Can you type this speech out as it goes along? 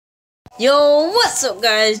Yo, what's up,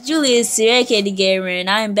 guys? Julius here, aka the Gamer, and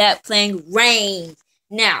I am back playing Rain.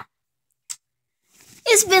 Now,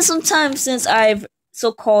 it's been some time since I've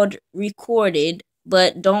so-called recorded,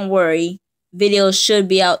 but don't worry, videos should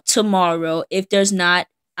be out tomorrow. If there's not,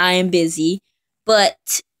 I am busy.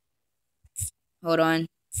 But hold on,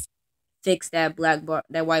 fix that black bar,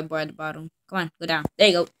 that white bar at the bottom. Come on, go down. There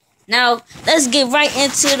you go. Now, let's get right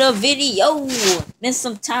into the video. Been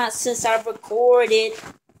some time since I've recorded.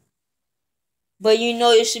 But you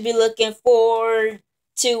know you should be looking forward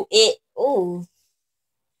to it. Ooh.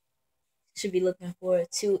 Should be looking forward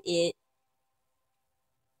to it.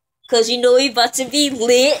 Cause you know we about to be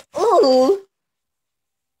lit. Ooh.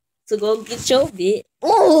 So go get your bit.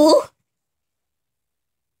 Ooh.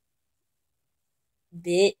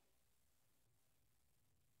 Bit.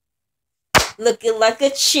 Looking like a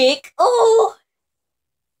chick. Ooh.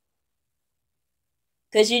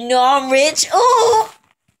 Cause you know I'm rich. Ooh.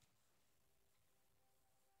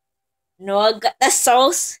 No, I got that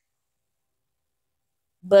sauce.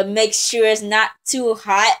 But make sure it's not too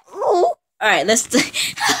hot. Ooh. Alright, let's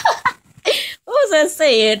what was I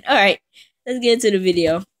saying? Alright, let's get into the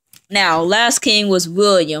video. Now, last king was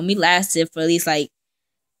William. He lasted for at least like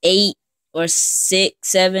 8 or 6,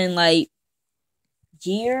 7 like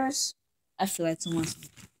years. I feel like someone's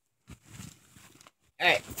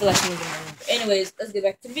alright, I feel like someone's gonna remember. Anyways, let's get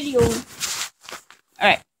back to the video.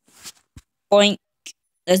 Alright. Boink.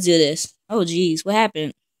 Let's do this. Oh jeez, what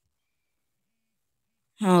happened?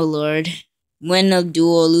 Oh lord. Win a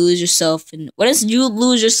duel, lose yourself in what does you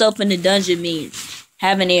lose yourself in the dungeon mean?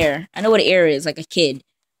 Have an heir. I know what an heir is, like a kid.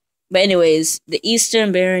 But anyways, the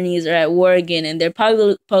Eastern Baronies are at war again, and their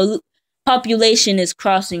population is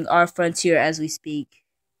crossing our frontier as we speak.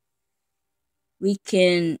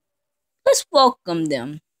 Let's welcome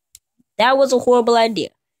them. That was a horrible idea.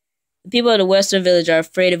 The people of the Western Village are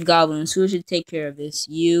afraid of goblins. Who should take care of this?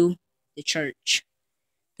 You, the church.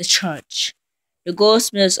 The church. The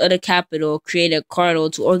goldsmiths of the capital created a cartel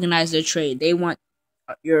to organize their trade. They want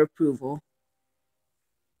your approval.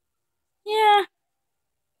 Yeah.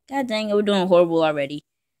 God dang it, we're doing horrible already.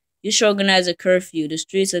 You should organize a curfew. The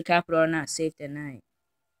streets of the capital are not safe at night.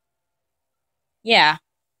 Yeah.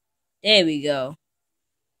 There we go.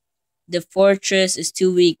 The fortress is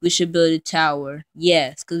too weak. We should build a tower.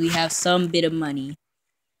 Yes, because we have some bit of money.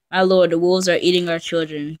 My lord, the wolves are eating our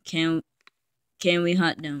children. Can we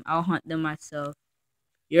hunt them? I'll hunt them myself.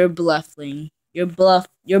 You're bluffing. You're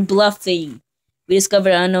bluffing. We discovered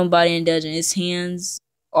an unknown body in the dungeon. Its hands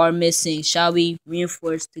are missing. Shall we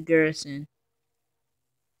reinforce the garrison?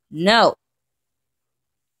 No.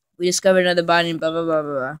 We discovered another body in blah blah blah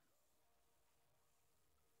blah.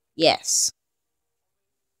 Yes.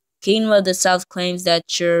 Kingdom of the South claims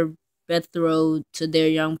that your betrothed to their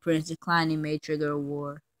young prince declining may trigger a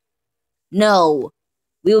war. No.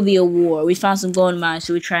 We will be a war. We found some gold mines.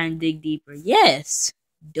 Should we try and dig deeper? Yes.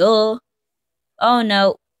 Duh. Oh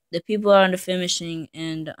no. The people are under finishing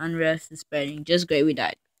and the unrest is spreading. Just great we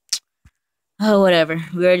died. Oh, whatever.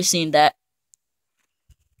 We already seen that.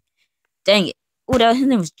 Dang it. Oh, his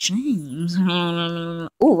name was James. Oh,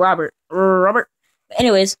 Robert. But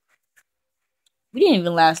anyways, we didn't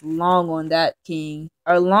even last long on that king.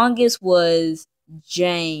 Our longest was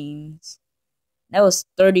James. That was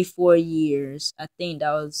 34 years. I think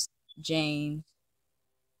that was James.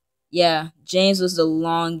 Yeah, James was the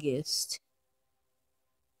longest.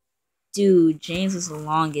 Dude, James was the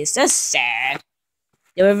longest. That's sad.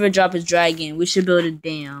 The river drop is dragging. We should build a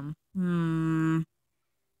dam.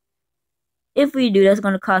 If we do, that's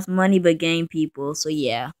going to cost money but gain people. So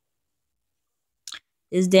yeah.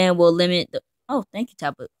 This dam will limit the... Oh, thank you,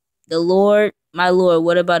 Tablet. The Lord, my Lord,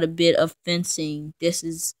 what about a bit of fencing?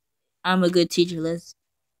 I'm a good teacher. Let's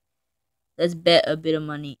bet a bit of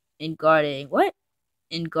money. In Garde. What?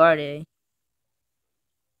 In Garde.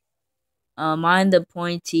 Mind the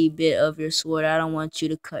pointy bit of your sword. I don't want you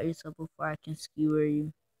to cut yourself before I can skewer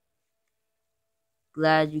you.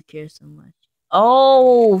 Glad you care so much.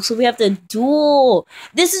 Oh, so we have to duel.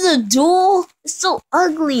 This is a duel? It's so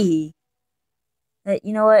ugly.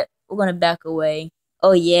 You know what? We're going to back away.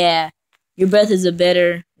 Oh, yeah. Your breath is a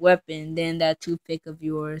better weapon than that toothpick of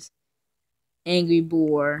yours. Angry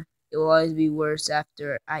boar. It will always be worse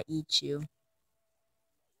after I eat you.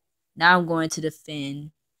 Now I'm going to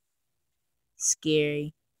defend.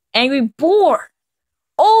 Scary. Angry boar.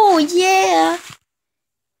 Oh, yeah.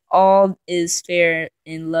 All is fair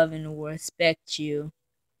in love and will respect you.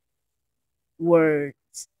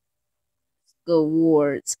 Words. Go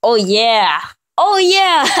words. Oh, yeah. Oh,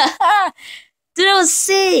 yeah. Dude, that was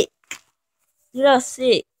sick. Dude, that was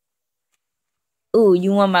sick. Ooh,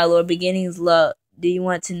 you want my lord. Beginnings love. Do you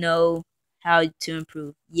want to know how to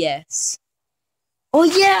improve? Yes. Oh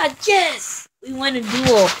yeah, yes! We want a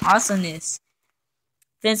duel. Awesomeness.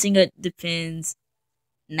 Fencing it depends.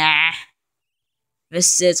 Nah.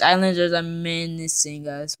 Missus Islanders are menacing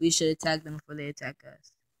us. We should attack them before they attack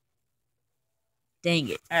us. Dang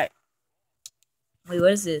it. Alright. Wait,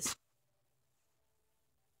 what is this?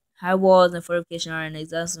 High walls and fortification are an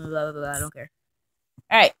exhaustion, blah, blah, blah. I don't care.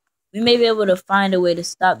 Alright. We may be able to find a way to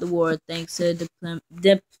stop the war thanks to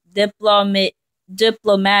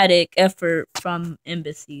diplomatic effort from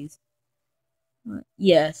embassies.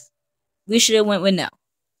 Yes. We should have went with no.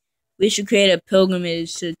 We should create a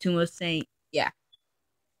pilgrimage to the Tomb of Saint. Yeah.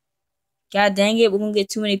 God dang it, we're gonna get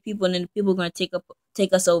too many people and then the people are gonna take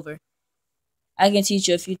us over. I can teach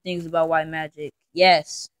you a few things about white magic.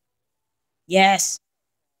 Yes. Yes.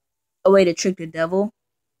 A way to trick the devil.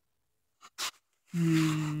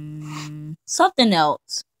 Something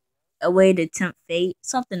else. A way to tempt fate.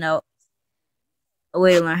 Something else. A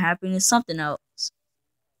way to learn happiness. Something else.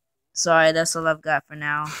 Sorry, that's all I've got for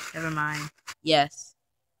now. Never mind. Yes.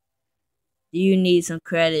 Do you need some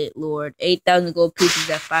credit, Lord? 8,000 gold pieces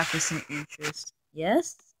at 5% interest.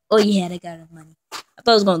 Yes? Oh yeah, they got enough money. I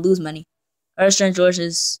thought I was gonna lose money. Our St. George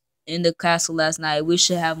is in the castle last night. We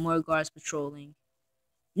should have more guards patrolling.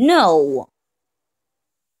 No!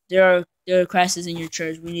 There are crises in your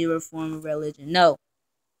church. We need to reform of religion. No.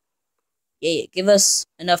 Yeah, give us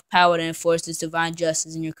enough power to enforce this divine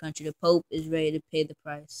justice in your country. The Pope is ready to pay the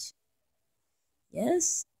price.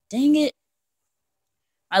 Yes? Dang it.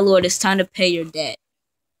 My lord, it's time to pay your debt.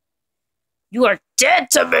 You are dead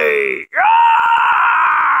to me!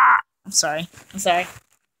 Ah! I'm sorry.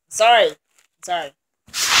 Alright.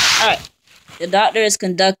 The doctor is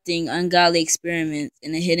conducting ungodly experiments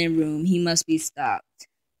in a hidden room. He must be stopped.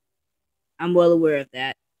 I'm well aware of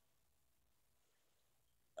that.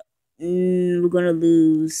 We're gonna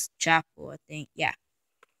lose Chapel, I think. Yeah.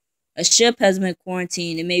 A ship has been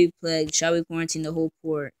quarantined. It may be plagued. Shall we quarantine the whole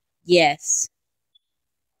port? Yes.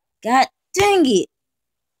 God dang it!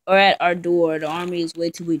 Or at our door. The army is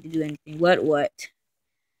way too weak to do anything. What?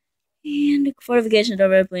 And the fortifications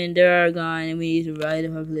are airplane. They are gone, and we need to rally the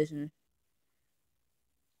population.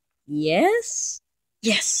 Yes?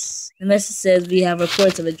 Yes! The message says we have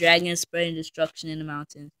reports of a dragon spreading destruction in the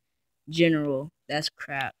mountains. General. That's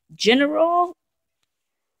crap. General?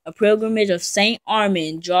 A pilgrimage of St.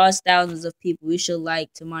 Armand draws thousands of people. We should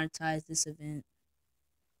like to monetize this event.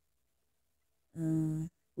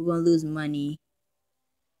 We're gonna lose money.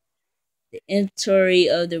 The entry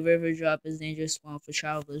of the river drop is dangerous swamp for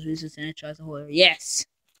travelers. We should sanitize the whole area. Yes!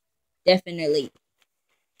 Definitely.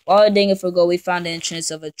 While a day ago, we found the entrance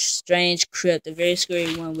of a strange crypt, a very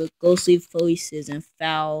scary one with ghostly voices and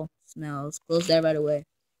foul smells. Close that right away.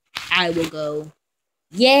 I will go.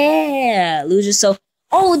 Yeah! Lose yourself.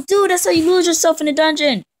 Oh, dude, that's how you lose yourself in a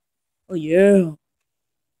dungeon. Oh, yeah.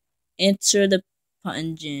 Enter the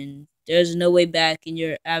dungeon. There's no way back in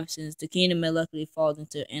your absence. The kingdom may luckily fall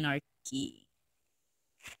into anarchy.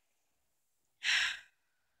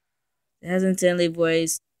 The hesitantly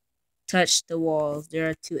voice touched the walls. There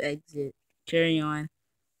are 2 exits. Carry on.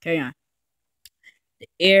 The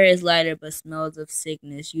air is lighter but smells of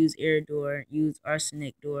sickness. Use air door. Use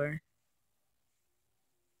arsenic door.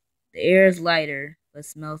 The air is lighter but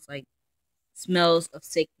smells of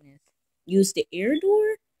sickness. Use the air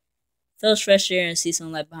door? Feels fresh air and see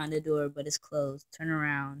some light behind the door, but it's closed. Turn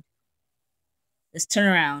around. Let's turn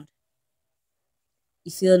around.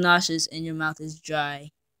 You feel nauseous and your mouth is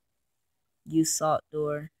dry. Use salt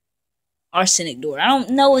door. Arsenic door. I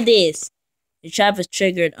don't know this. The trap is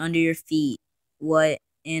triggered under your feet. What?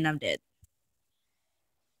 And I'm dead.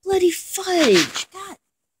 Bloody fudge. God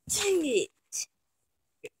dang it.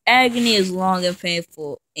 Your agony is long and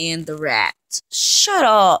painful. And the rat. Shut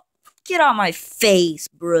up. Get out my face,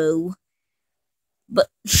 bro. But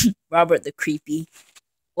Robert the Creepy.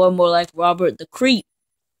 Or more like Robert the Creep.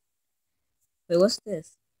 Wait, what's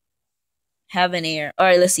this? Have an air.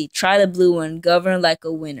 Alright, let's see. Try the blue one. Govern like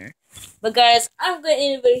a winner. But guys, I'm going to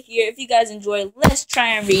end it here. If you guys enjoyed, let's try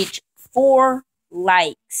and reach 4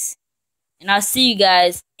 likes. And I'll see you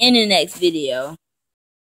guys in the next video.